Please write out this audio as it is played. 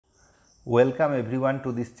Welcome everyone to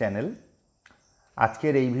this channel.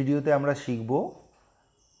 আজকের এই ভিডিওতে আমরা শিখব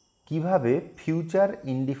কিভাবে ফিউচার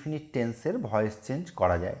ইনডিফিনিট টেন্সের ভয়েস চেঞ্জ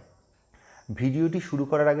করা যায়। ভিডিওটি শুরু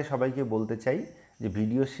করার আগে সবাইকে বলতে চাই যে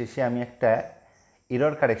ভিডিওর শেষে আমি একটা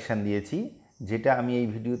এরর কারেকশান দিয়েছি, যেটা আমি এই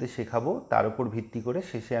ভিডিওতে শেখাবো। তার উপর ভিত্তি করে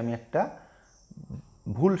শেষে আমি একটা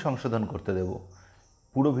ভুল সংশোধন করতে দেব।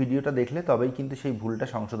 পুরো ভিডিওটা দেখলে তবেই কিন্তু সেই ভুলটা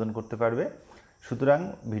সংশোধন করতে পারবে। সুতরাং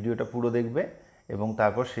ভিডিওটা পুরো দেখবে এবং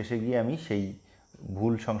তারপর শেষে গিয়ে আমি সেই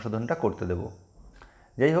ভুল সংশোধনটা করতে দেব।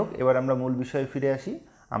 যাই হোক, এবার আমরা মূল বিষয়ে ফিরে আসি।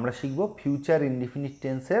 আমরা শিখব ফিউচার ইনডিফিনিট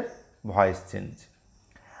টেন্সের ভয়েস চেঞ্জ।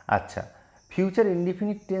 আচ্ছা, ফিউচার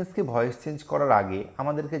ইনডিফিনিট টেন্সকে ভয়েস চেঞ্জ করার আগে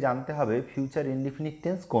আমাদেরকে জানতে হবে ফিউচার ইনডিফিনিট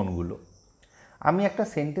টেন্স কোনগুলো। আমি একটা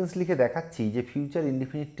সেন্টেন্স লিখে দেখাচ্ছি যে ফিউচার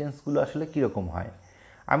ইনডিফিনিট টেন্সগুলো আসলে কীরকম হয়।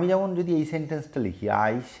 আমি যেমন যদি এই সেন্টেন্সটা লিখি,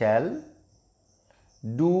 আই শ্যাল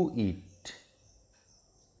ডু ইট,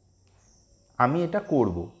 আমি এটা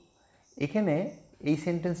করব। এখানে এই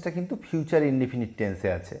সেন্টেন্সটা কিন্তু ফিউচার ইনডিফিনিট টেন্সে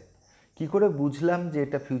আছে। কি করে বুঝলাম যে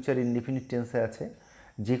এটা ফিউচার ইনডিফিনিট টেন্সে আছে?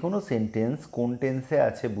 যে কোনো সেন্টেন্স কোন টেন্সে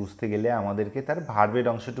আছে বুঝতে গেলে আমাদেরকে তার ভার্বের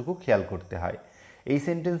অংশটুকু খেয়াল করতে হয়। এই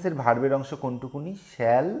সেন্টেন্সের ভার্বের অংশ কোনটুকুনি?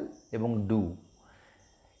 শ্যাল এবং ডু।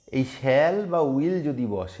 এই শ্যাল বা উইল যদি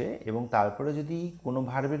বসে এবং তারপরে যদি কোনো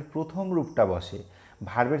ভার্বের প্রথম রূপটা বসে,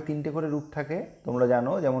 ভার্বের তিনটে করে রূপ থাকে তোমরা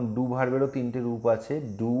জানো, যেমন ডু ভার্বেরও তিনটে রূপ আছে,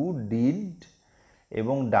 ডু, ডিড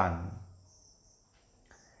এবং ডান।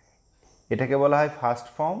 এটাকে বলা হয় ফার্স্ট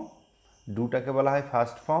ফর্ম, ডুটাকে বলা হয়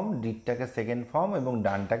ফার্স্ট ফর্ম, ডিডটাকে সেকেন্ড ফর্ম এবং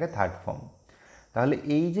ডানটাকে থার্ড ফর্ম। তাহলে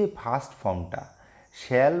এই যে ফার্স্ট ফর্মটা,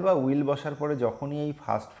 শ্যাল বা উইল বসার পরে যখনই এই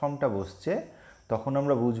ফার্স্ট ফর্মটা বসছে তখন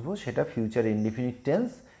আমরা বুঝবো সেটা ফিউচার ইনডিফিনিট টেন্স।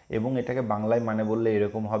 এবং এটাকে বাংলায় মানে বললে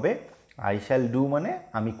এরকম হবে, আই শ্যাল ডু মানে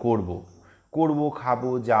আমি করব, করব,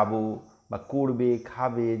 খাবো, যাব, বা করবে,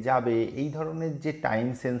 খাবে, যাবে, এই ধরনের যে টাইম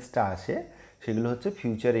সেন্সটা আসে সেগুলো হচ্ছে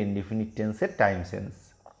ফিউচার ইনডিফিনিট টেন্সের টাইম সেন্স।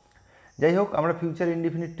 যাই হোক, আমরা ফিউচার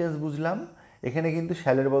ইনডিফিনিট টেন্স বুঝলাম। এখানে কিন্তু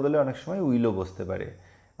শ্যালের বদলে অনেক সময় উইলও বসতে পারে।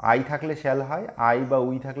 আই থাকলে শ্যাল হয়, আই বা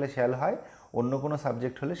উই থাকলে শ্যাল হয়, অন্য কোনো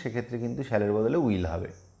সাবজেক্ট হলে সেক্ষেত্রে কিন্তু শ্যালের বদলে উইল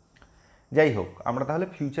হবে। যাই হোক, আমরা তাহলে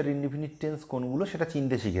ফিউচার ইনডিফিনিট টেন্স কোনগুলো সেটা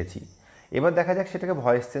চিনতে শিখেছি। এবার দেখা যাক সেটাকে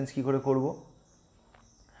ভয়েস চেঞ্জ কী করে করব।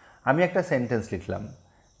 আমি একটা সেন্টেন্স লিখলাম,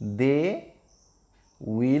 they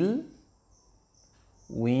will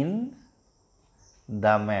win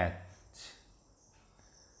the match,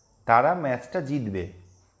 তারা ম্যাচটা জিতবে।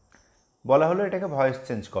 বলা হলো এটাকে ভয়েস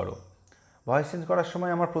চেঞ্জ করো। ভয়েস চেঞ্জ করার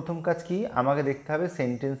সময় আমার প্রথম কাজ কি? আমাকে দেখতে হবে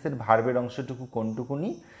সেন্টেন্সের ভার্বের অংশটুকু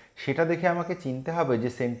কোনটুকুনি, সেটা দেখে আমাকে চিনতে হবে যে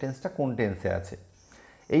সেন্টেন্সটা কোন টেন্সে আছে।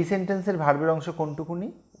 এই সেন্টেন্সের ভার্বের অংশ কোনটুকুনি?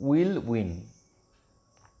 Will win.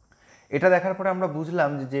 এটা দেখার পরে আমরা বুঝলাম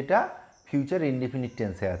যে যেটা ফিউচার ইনডিফিনিট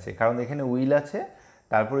টেন্সে আছে, কারণ এখানে উইল আছে,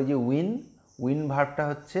 তারপরে যে উইন, উইন ভার্বটা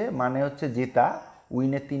হচ্ছে মানে হচ্ছে জেতা।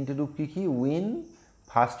 উইনের তিনটে রূপ কী কী? Win,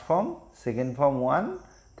 first form, second form one,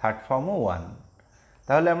 third ফর্মও one.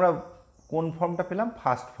 তাহলে আমরা কোন ফর্মটা পেলাম?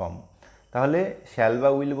 First form. তাহলে শ্যাল বা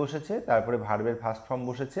উইল বসেছে, তারপরে ভার্বের ফার্স্ট ফর্ম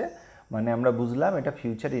বসেছে, মানে আমরা বুঝলাম এটা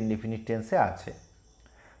ফিউচার ইনডিফিনিট টেন্সে আছে।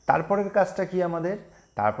 তারপরের কাজটা কি আমাদের?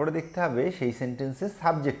 তারপরে দেখতে হবে সেই সেন্টেন্সের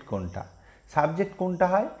সাবজেক্ট কোনটা। সাবজেক্ট কোনটা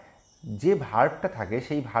হয়? যে ভার্বটা থাকে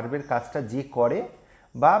সেই ভার্বের কাজটা যে করে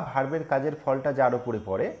বা ভার্বের কাজের ফলটা যার ওপরে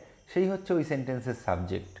পড়ে সেই হচ্ছে ওই সেন্টেন্সের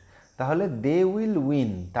সাবজেক্ট। তাহলে দে উইল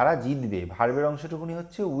উইন, তারা জিতবে, ভার্বের অংশটুকুনি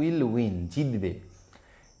হচ্ছে উইল উইন, জিতবে।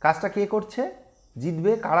 কাজটা কে করছে?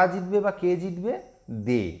 জিতবে। কারা জিতবে বা কে জিতবে?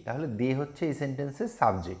 দে। তাহলে দে হচ্ছে এই সেন্টেন্সের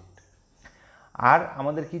সাবজেক্ট। আর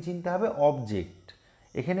আমাদের কি চিনতে হবে? অবজেক্ট।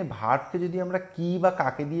 এখানে ভার্বকে যদি আমরা কি বা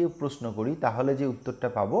কাকে দিয়ে প্রশ্ন করি তাহলে যে উত্তরটা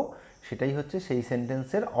পাবো সেটাই হচ্ছে সেই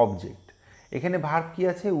সেন্টেন্সের অবজেক্ট। এখানে ভার্ব কি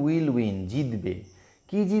আছে? উইল উইন, জিতবে।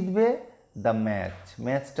 কি জিতবে? দ্য ম্যাচ,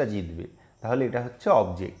 ম্যাচটা জিতবে। তাহলে এটা হচ্ছে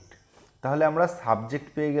অবজেক্ট। তাহলে আমরা সাবজেক্ট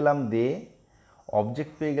পেয়ে গেলাম দে,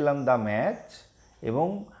 অবজেক্ট পেয়ে গেলাম দ্য ম্যাচ, এবং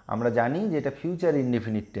আমরা জানি যে এটা ফিউচার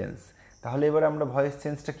ইনডিফিনিট টেন্স। তাহলে এবার আমরা ভয়েস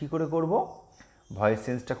চেঞ্জটা কী করে করব? ভয়েস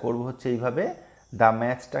চেঞ্জটা করব হচ্ছে এইভাবে, দ্য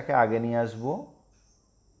ম্যাচটাকে আগে নিয়ে আসবো,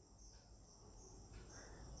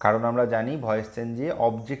 কারণ আমরা জানি ভয়েস চেঞ্জে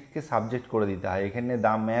অবজেক্টকে সাবজেক্ট করে দিতে হয়। এখানে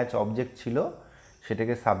দ্য ম্যাচ অবজেক্ট ছিল,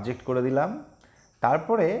 সেটাকে সাবজেক্ট করে দিলাম।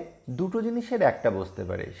 তারপরে দুটো জিনিসের একটা বসতে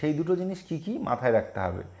পারে, সেই দুটো জিনিস কি কি মাথায় রাখতে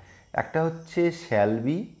হবে। একটা হচ্ছে শ্যাল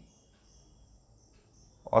বি,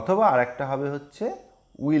 অথবা আরেকটা হবে হচ্ছে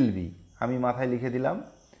উইল বি। আমি মাথায় লিখে দিলাম।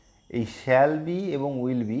 এই শ্যাল বি এবং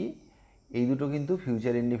উইল বি এই দুটো কিন্তু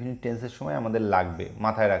ফিউচার ইনডিফিনিট টেন্সের সময় আমাদের লাগবে,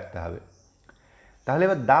 মাথায় রাখতে হবে। তাহলে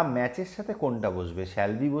এবার দ্য ম্যাচের সাথে কোনটা বসবে?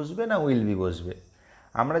 শ্যাল বি বসবে না উইল বি বসবে?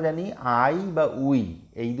 আমরা জানি আই বা উই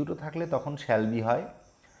এই দুটো থাকলে তখন শ্যাল বি হয়,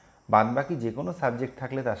 বাদবাকি যে কোনো সাবজেক্ট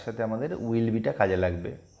থাকলে তার সাথে আমাদের উইল বিটা কাজে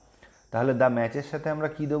লাগবে। তাহলে দ্য ম্যাচের সাথে আমরা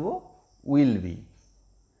কি দেবো? Will be,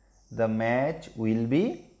 the match will be,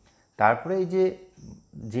 তারপরে এই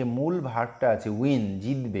যে মূল ভার্বটা আছে উইন,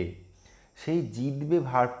 জিতবে, সেই জিতবে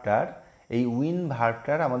ভার্বটার এই উইন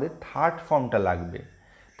ভার্বটার আমাদের থার্ড ফর্মটা লাগবে।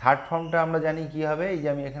 থার্ড ফর্মটা আমরা জানি কি হবে, এই যে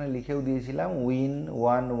আমি এখানে লিখেও দিয়েছিলাম, উইন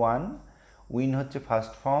ওয়ান ওয়ান, উইন হচ্ছে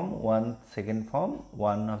first form, one second form,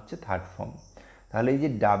 one হচ্ছে থার্ড ফর্ম। তাহলে এই যে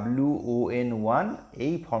WON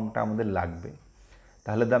এই ফর্মটা আমাদের লাগবে।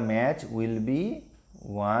 তাহলে the match will be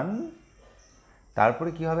one, তারপরে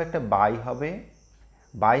কি হবে, একটা বাই হবে,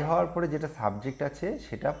 বাই হওয়ার পরে যেটা সাবজেক্ট আছে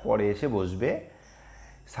সেটা পরে এসে বসবে।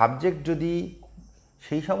 সাবজেক্ট যদি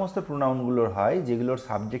সেই সমস্ত প্রোনাউনগুলোর হয় যেগুলোর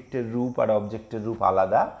সাবজেক্টের রূপ আর অবজেক্টের রূপ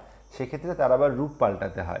আলাদা, সেক্ষেত্রে তার আবার রূপ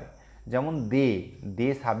পাল্টাতে হয়। যেমন দে, দে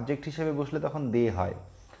সাবজেক্ট হিসেবে বসলে তখন দে হয়,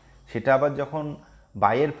 সেটা আবার যখন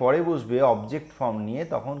বাইয়ের পরে বসবে অবজেক্ট ফর্ম নিয়ে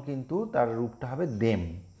তখন কিন্তু তার রূপটা হবে দেম।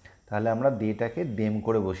 তাহলে আমরা দেটাকে দেম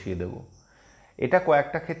করে বসিয়ে দেব। এটা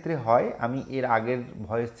কয়েকটা ক্ষেত্রে হয়, আমি এর আগের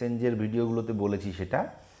ভয়েস চেঞ্জের ভিডিওগুলোতে বলেছি সেটা,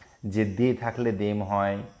 যে দে থাকলে দেম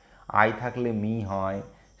হয়, আই থাকলে মি হয়,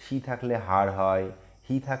 সি থাকলে হার হয়,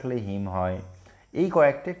 হি থাকলে হিম হয়। এই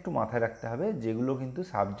কয়েকটা একটু মাথায় রাখতে হবে, যেগুলো কিন্তু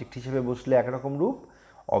সাবজেক্ট হিসেবে বসলে একরকম রূপ,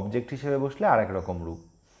 অবজেক্ট হিসেবে বসলে আর এক রকম রূপ।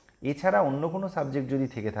 এছাড়া অন্য কোনো সাবজেক্ট যদি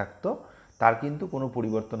থেকে থাকতো তার কিন্তু কোনো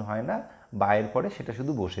পরিবর্তন হয় না, বায়ের পরে সেটা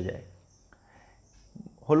শুধু বসে যায়।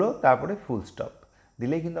 হলো, তারপরে ফুল স্টপ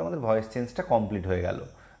দিলেই কিন্তু আমাদের ভয়েস চেঞ্জটা কমপ্লিট হয়ে গেল।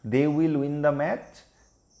 They will win the match,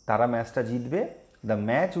 তারা ম্যাচটা জিতবে, the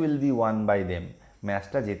match will be one by them,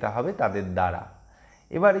 ম্যাচটা জেতা হবে তাদের দ্বারা।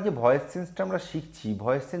 এবার এই যে ভয়েস চেঞ্জটা আমরা শিখছি,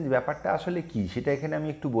 ভয়েস চেঞ্জ ব্যাপারটা আসলে কি সেটা এখানে আমি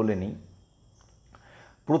একটু বলে নিই।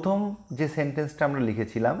 প্রথম যে সেন্টেন্সটা আমরা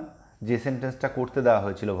লিখেছিলাম, যে সেন্টেন্সটা করতে দেওয়া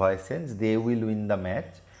হয়েছিল voice change, they will win the match,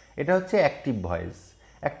 এটা হচ্ছে অ্যাক্টিভ ভয়েস।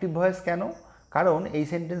 অ্যাক্টিভ ভয়েস কেন? কারণ এই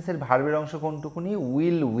সেন্টেন্সের ভার্বের অংশ কোনটুকুনি,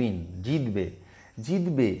 উইল উইন, জিতবে।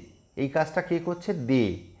 জিতবে এই কাজটা কে করছে? দে।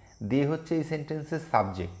 দে হচ্ছে এই সেন্টেন্সের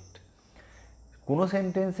সাবজেক্ট। কোনো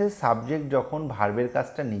সেন্টেন্সের সাবজেক্ট যখন ভার্বের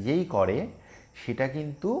কাজটা নিজেই করে সেটা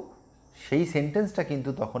কিন্তু, সেই সেন্টেন্সটা কিন্তু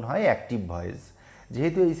তখন হয় অ্যাক্টিভ ভয়েস।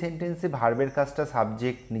 যেহেতু এই সেন্টেন্সে ভার্বের কাজটা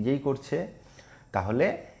সাবজেক্ট নিজেই করছে, তাহলে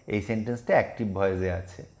এই সেন্টেন্সটা অ্যাক্টিভ ভয়েসে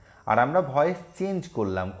আছে। আর আমরা ভয়েস চেঞ্জ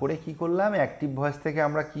করলাম, করে কি করলাম, অ্যাক্টিভ ভয়েস থেকে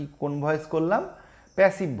আমরা কোন ভয়েস করলাম?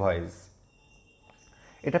 Passive voice.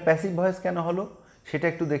 এটা প্যাসিভ ভয়েস কেন হলো সেটা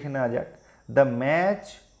একটু দেখে নেওয়া যাক। The match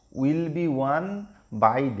will be one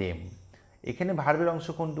by them, এখানে ভার্বের অংশ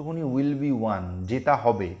কোনটুকুনি? উইল বি ওয়ান, জেতা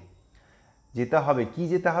হবে। জেতা হবে, কি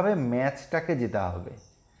জেতা হবে? ম্যাচটাকে জেতা হবে,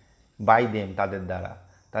 বাই দেম, তাদের দ্বারা।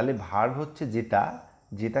 তাহলে ভার্ব হচ্ছে জেতা,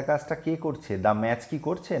 জেতা কাজটা কে করছে? দ্য ম্যাচ কি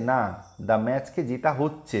করছে? না, দ্য ম্যাচকে জেতা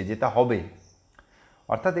হচ্ছে, জেতা হবে।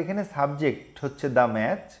 অর্থাৎ এখানে সাবজেক্ট হচ্ছে দ্য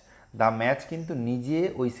ম্যাচ, দ্য ম্যাচ কিন্তু নিজে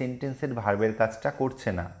ওই সেন্টেন্সের ভার্বের কাজটা করছে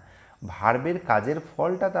না, ভার্বের কাজের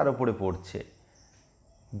ফলটা তার উপরে পড়ছে।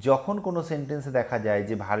 যখন কোনো সেন্টেন্সে দেখা যায়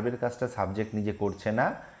যে ভার্বের কাজটা সাবজেক্ট নিজে করছে না,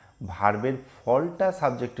 ভার্বের ফলটা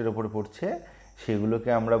সাবজেক্টের ওপরে পড়ছে, সেগুলোকে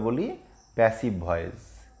আমরা বলি প্যাসিভ ভয়েস।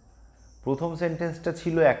 প্রথম সেন্টেন্সটা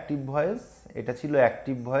ছিল অ্যাক্টিভ ভয়েস, এটা ছিল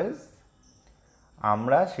অ্যাক্টিভ ভয়েস,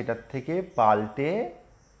 আমরা সেটার থেকে পাল্টে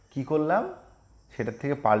কি করলাম? সেটার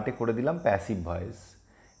থেকে পাল্টে করে দিলাম প্যাসিভ ভয়েস।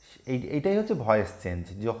 এইটাই হচ্ছে ভয়েস চেঞ্জ।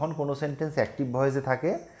 যখন কোনো সেন্টেন্স অ্যাক্টিভ ভয়েসে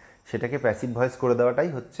থাকে সেটাকে প্যাসিভ ভয়েস করে দেওয়াটাই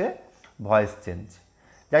হচ্ছে ভয়েস চেঞ্জ।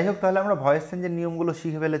 যাই হোক, তাহলে আমরা ভয়েস চেঞ্জের নিয়মগুলো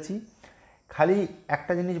শিখে ফেলেছি। খালি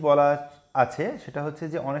একটা জিনিস বলা আছে, সেটা হচ্ছে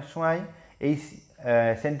যে অনেক সময় এই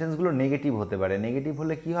সেন্টেন্সগুলো নেগেটিভ হতে পারে। নেগেটিভ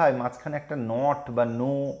হলে কি হয়? মাঝখানে একটা নট বা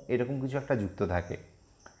নো এরকম কিছু একটা যুক্ত থাকে।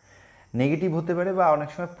 নেগেটিভ হতে পারে বা অনেক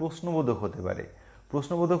সময় প্রশ্নবোধক হতে পারে।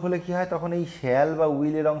 প্রশ্নবোধক হলে কি হয়? তখন এই শ্যাল বা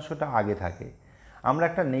উইলের অংশটা আগে থাকে। আমরা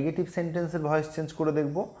একটা নেগেটিভ সেন্টেন্সের ভয়েস চেঞ্জ করে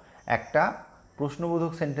দেখব, একটা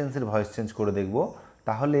প্রশ্নবোধক সেন্টেন্সের ভয়েস চেঞ্জ করে দেখব,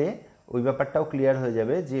 তাহলে ওই ব্যাপারটাও ক্লিয়ার হয়ে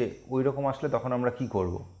যাবে যে ওই রকম আসলে তখন আমরা কি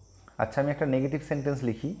করব। আচ্ছা, আমি একটা নেগেটিভ সেন্টেন্স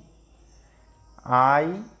লিখি, I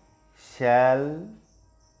shall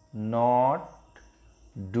not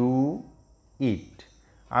do it,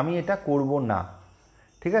 আমি এটা করব না।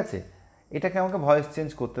 ঠিক আছে, এটাকে আমাকে ভয়েস চেঞ্জ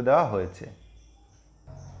করতে দেওয়া হয়েছে।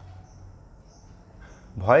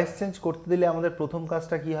 ভয়েস চেঞ্জ করতে দিলে আমাদের প্রথম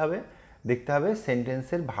কাজটা কি হবে? দেখতে হবে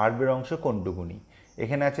সেন্টেন্সের ভার্বের অংশ কোনটুকুনি।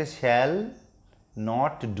 এখানে আছে শ্যাল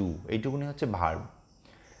নট ডু, এইটুকুনি হচ্ছে ভার্ব।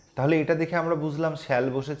 তাহলে এটা দেখে আমরা বুঝলাম শ্যাল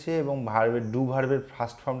বসেছে এবং ভার্বের ডু ভার্বের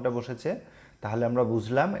ফার্স্ট ফর্মটা বসেছে, তাহলে আমরা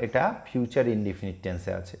বুঝলাম এটা ফিউচার ইনডিফিনিট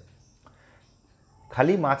টেন্সে আছে।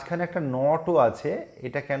 খালি মাঝখানে একটা নটও আছে,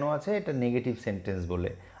 এটা কেন আছে? এটা নেগেটিভ সেন্টেন্স বলে,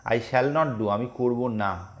 আই শ্যাল নট ডু, আমি করব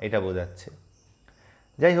না, এটা বোঝাচ্ছে।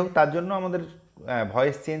 যাই হোক, তার জন্য আমাদের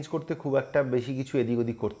ভয়েস চেঞ্জ করতে খুব একটা বেশি কিছু এদিক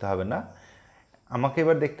ওদিক করতে হবে না। আমাকে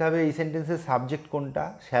এবার দেখতে হবে এই সেন্টেন্সের সাবজেক্ট কোনটা।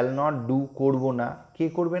 শ্যাল নট ডু, করব না, কে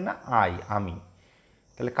করবে না? আই, আমি।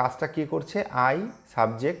 তাহলে কাজটা কে করছে? আই,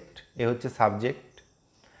 সাবজেক্ট, এ হচ্ছে সাবজেক্ট।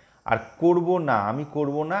 আর করব না, আমি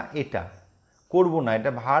করব না, এটা করব না,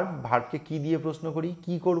 এটা ভার্ব। ভার্বকে কি দিয়ে প্রশ্ন করি?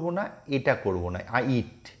 কি করব না? এটা করব না,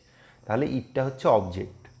 ইট। তাহলে ইটটা হচ্ছে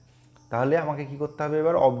অবজেক্ট। তাহলে আমাকে কি করতে হবে?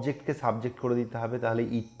 এবার অবজেক্টকে সাবজেক্ট করে দিতে হবে, তাহলে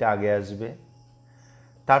ইটটা আগে আসবে।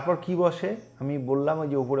 তারপর কি বসে? আমি বললাম ওই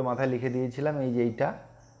যে উপরে মাথায় লিখে দিয়েছিলাম, এই যে এইটা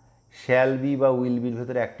শ্যাল বি বা উইল বির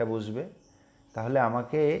ভেতরে একটা বসবে। তাহলে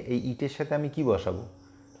আমাকে এই ইটের সাথে আমি কি বসাবো?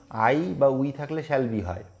 আই বা উই থাকলে শ্যাল বি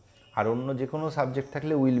হয়, আর অন্য যে কোনো সাবজেক্ট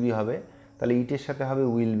থাকলে উইল বি হবে। তাহলে ইটের সাথে হবে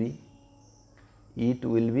will be, it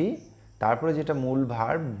will be. তারপরে যেটা মূল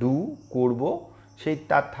ভার্ব ডু, করব, সেই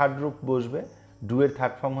তার থার্ড রূপ বসবে। ডু এর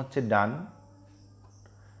থার্ড ফর্ম হচ্ছে ডান।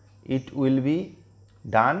 It will be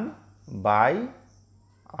done by,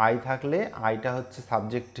 I থাকলে আইটা হচ্ছে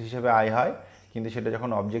সাবজেক্ট হিসেবে আই হয়, কিন্তু সেটা যখন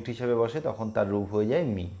অবজেক্ট হিসেবে বসে তখন তার রূপ হয়ে যায়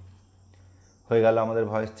মি। হয়ে গেল আমাদের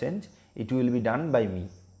voice change, it will be done by me.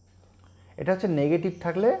 এটা হচ্ছে নেগেটিভ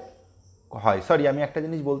থাকলে হয়। সরি, আমি একটা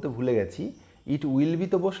জিনিস বলতে ভুলে গেছি। ইট উইল বি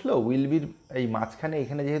তো বসলো, উইল বির এই মাঝখানে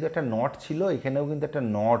এখানে যেহেতু একটা নট ছিল, এখানেও কিন্তু একটা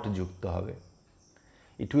নট যুক্ত হবে।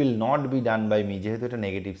 It will not be done by me, যেহেতু এটা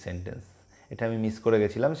নেগেটিভ সেন্টেন্স, এটা আমি মিস করে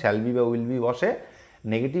গেছিলাম। শ্যাল বি বা উইল বি বসে,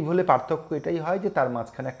 নেগেটিভ হলে পার্থক্য এটাই হয় যে তার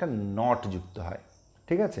মাঝখানে একটা নট যুক্ত হয়।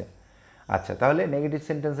 ঠিক আছে? আচ্ছা, তাহলে নেগেটিভ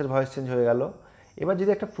সেন্টেন্সের ভয়েস চেঞ্জ হয়ে গেল। এবার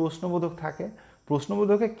যদি একটা প্রশ্নবোধক থাকে,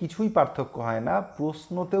 প্রশ্নবোধকে কিছুই পার্থক্য হয় না।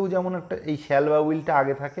 প্রশ্নতেও যেমন একটা এই শ্যাল বা উইলটা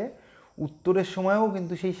আগে থাকে, উত্তরের সময়ও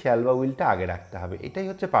কিন্তু সেই শ্যাল বা উইলটা আগে রাখতে হবে। এটাই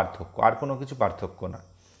হচ্ছে পার্থক্য, আর কোনো কিছু পার্থক্য না।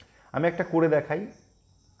 আমি একটা করে দেখাই।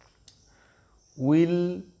 Will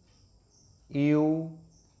you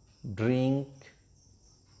drink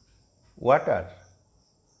water?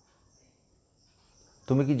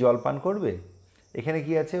 তুমি কি জল পান করবে? এখানে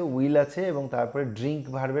কি আছে? উইল আছে এবং তারপরে ড্রিঙ্ক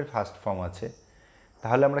ভার্বের ফার্স্ট ফর্ম আছে।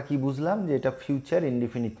 তাহলে আমরা কি বুঝলাম? যে এটা ফিউচার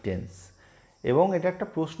ইনডিফিনিট টেন্স এবং এটা একটা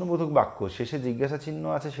প্রশ্নবোধক বাক্য। শেষে জিজ্ঞাসা চিহ্ন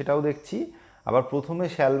আছে, সেটাও দেখছি। আবার প্রথমে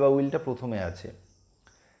শ্যাল বা উইলটা প্রথমে আছে,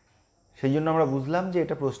 সেই জন্য আমরা বুঝলাম যে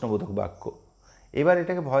এটা প্রশ্নবোধক বাক্য। এবার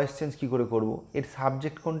এটাকে ভয়েস চেঞ্জ কী করে করব? এর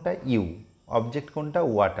সাবজেক্ট কোনটা? ইউ। অবজেক্ট কোনটা?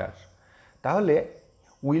 ওয়াটার। তাহলে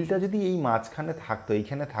উইলটা যদি এই মাঝখানে থাকতো,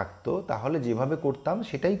 এইখানে থাকতো, তাহলে যেভাবে করতাম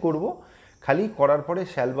সেটাই করব, খালি করার পরে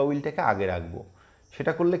শ্যাল বা উইলটাকে আগে রাখবো।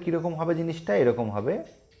 সেটা করলে কীরকম হবে জিনিসটা? এরকম হবে,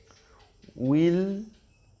 will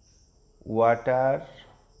water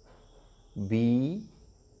B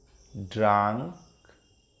drank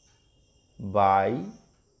by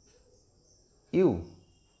you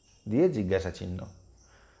দিয়ে জিজ্ঞাসা চিহ্ন।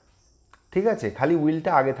 ঠিক আছে? খালি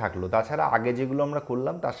উইলটা আগে থাকলো, তাছাড়া আগে যেগুলো আমরা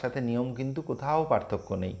করলাম তার সাথে নিয়ম কিন্তু কোথাও পার্থক্য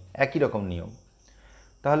নেই, একই রকম নিয়ম।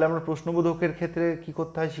 তাহলে আমরা প্রশ্নবোধকের ক্ষেত্রে কি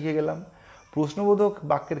করতে হয় শিখে গেলাম। প্রশ্নবোধক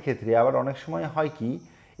বাক্যের ক্ষেত্রে আবার অনেক সময় হয় কি,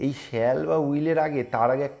 এই শ্যাল বা উইলের আগে, তার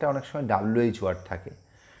আগে একটা অনেক সময় ডাব্লিউএইচ ওয়ার্ড থাকে।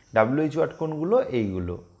 ডাব্লিউএইচ ওয়ার্ড কোনগুলো?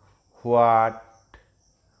 এইগুলো, হোয়াট,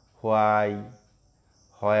 হোয়াই,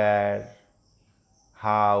 হোয়ার,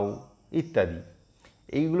 হাউ ইত্যাদি।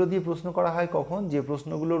 এইগুলো দিয়ে প্রশ্ন করা হয় কখন? যে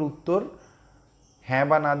প্রশ্নগুলোর উত্তর হ্যাঁ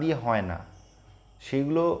বা না দিয়ে হয় না,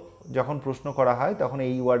 সেইগুলো যখন প্রশ্ন করা হয় তখন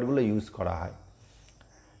এই ওয়ার্ডগুলো ইউজ করা হয়।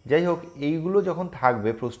 যাই হোক, এইগুলো যখন থাকবে,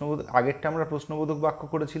 প্রশ্নবোধক, আগেরটা আমরা প্রশ্নবোধক বাক্য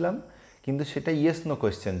করেছিলাম, কিন্তু সেটা ইয়েস নো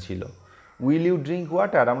কোয়েশ্চেন ছিল। উইল ইউ ড্রিঙ্ক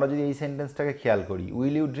ওয়াটার, আমরা যদি এই সেন্টেন্সটাকে খেয়াল করি,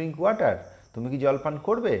 উইল ইউ ড্রিঙ্ক ওয়াটার, তুমি কি জল পান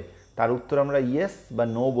করবে? তার উত্তর আমরা ইয়েস বা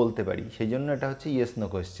নো বলতে পারি, সেই জন্য এটা হচ্ছে ইয়েস নো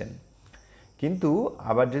কোয়েশ্চেন। কিন্তু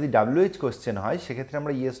আবার যদি ডাব্লিউএইচ কোয়েশ্চেন হয়, সেক্ষেত্রে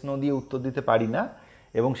আমরা ইয়েস নো দিয়ে উত্তর দিতে পারি না,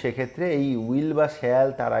 এবং সেক্ষেত্রে এই উইল বা শ্যাল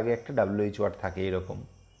তার আগে একটা ডাব্লিউএইচ ওয়ার্ড থাকে এরকম।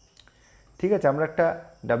 ঠিক আছে? আমরা একটা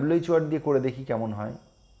ডাব্লিউএইচ ওয়ার্ড দিয়ে করে দেখি কেমন হয়।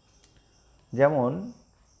 যেমন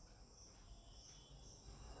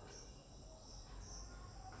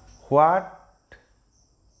হোয়াট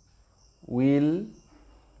উইল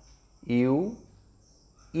ইউ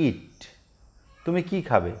ইট, তুমি কি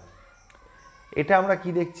খাবে? এটা আমরা কি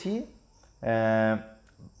দেখছি?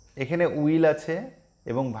 এখানে উইল আছে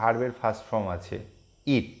এবং ভার্বের ফার্স্ট ফর্ম আছে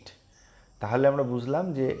ইট। তাহলে আমরা বুঝলাম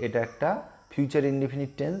যে এটা একটা ফিউচার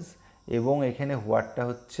ইনডিফিনিট টেন্স, এবং এখানে হোয়াটটা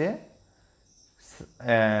হচ্ছে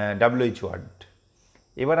ডাব্লিউএইচ ওয়ার্ড।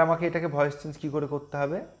 এবার আমাকে এটাকে ভয়েস চেঞ্জ কী করে করতে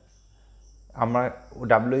হবে? আমরা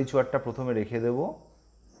ডাব্লিউএইচ ওয়ার্ডটা প্রথমে রেখে দেব,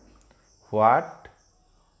 হোয়াট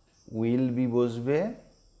উইল বি বসবে,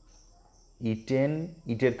 ইটেন,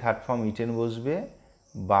 ইটের থার্ড ফর্ম ইটেন বসবে,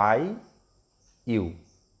 বাই ইউ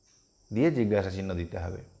দিয়ে জিজ্ঞাসা চিহ্ন দিতে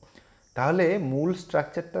হবে। তাহলে মূল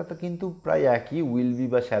স্ট্রাকচারটা তো কিন্তু প্রায় একই। উইল বি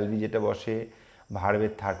বা শ্যাল বি যেটা বসে,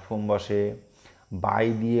 ভার্বের থার্ড ফর্ম বসে, বাই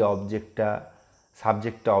দিয়ে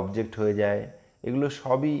সাবজেক্টটা অবজেক্ট হয়ে যায়, এগুলো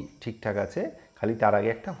সবই ঠিকঠাক আছে, খালি তার আগে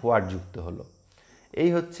একটা হোয়াট যুক্ত হলো। এই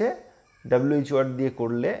হচ্ছে ডাব্লিউএইচ ওয়ার্ড দিয়ে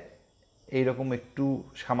করলে এইরকম একটু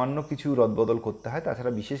সামান্য কিছু রদবদল করতে হয়,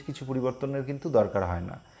 তাছাড়া বিশেষ কিছু পরিবর্তনের কিন্তু দরকার হয়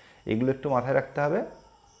না। এগুলো একটু মাথায় রাখতে হবে।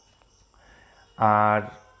 আর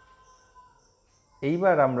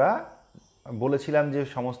এইবার আমরা বলেছিলাম যে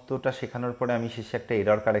সমস্তটা শেখানোর পরে আমি শেষে একটা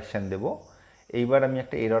এরর কারেকশান দেব। এইবার আমি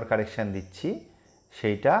একটা এরর কারেকশান দিচ্ছি,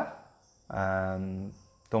 সেইটা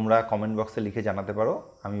তোমরা কমেন্ট বক্সে লিখে জানাতে পারো,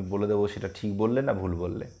 আমি বলে দেবো সেটা ঠিক বললে না ভুল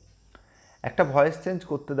বললে। একটা ভয়েস চেঞ্জ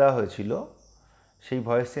করতে দেওয়া হয়েছিল, সেই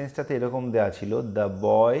ভয়েস চেঞ্জটাতে এরকম দেওয়া ছিল, the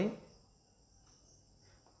boy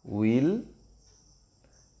will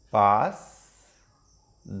pass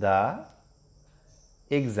the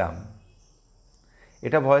exam.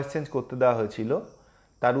 এটা ভয়েস চেঞ্জ করতে দেওয়া হয়েছিল।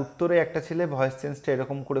 তার উত্তরে একটা ছেলে ভয়েস চেঞ্জটা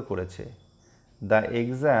এরকম করে করেছে, the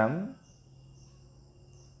exam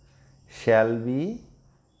shall be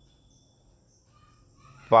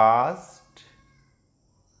passed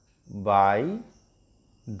by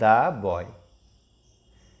the boy.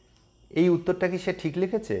 এই উত্তরটা কি সে ঠিক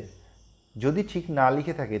লিখেছে? যদি ঠিক না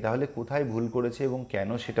লিখে থাকে তাহলে কোথায় ভুল করেছে এবং কেন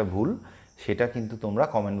সেটা ভুল, সেটা কিন্তু তোমরা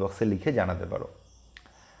কমেন্ট বক্সে লিখে জানাতে পারো।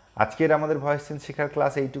 আজকের আমাদের ভয়েস চেঞ্জ শেখার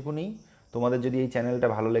ক্লাস এইটুকুনি। তোমাদের যদি এই চ্যানেলটা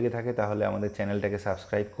ভালো লেগে থাকে তাহলে আমাদের চ্যানেলটাকে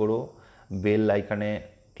সাবস্ক্রাইব করো, বেল আইকনে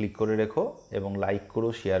ক্লিক করে রেখো এবং লাইক করো,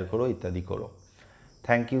 শেয়ার করো, ইত্যাদি করো।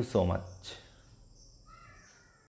 Thank you so much.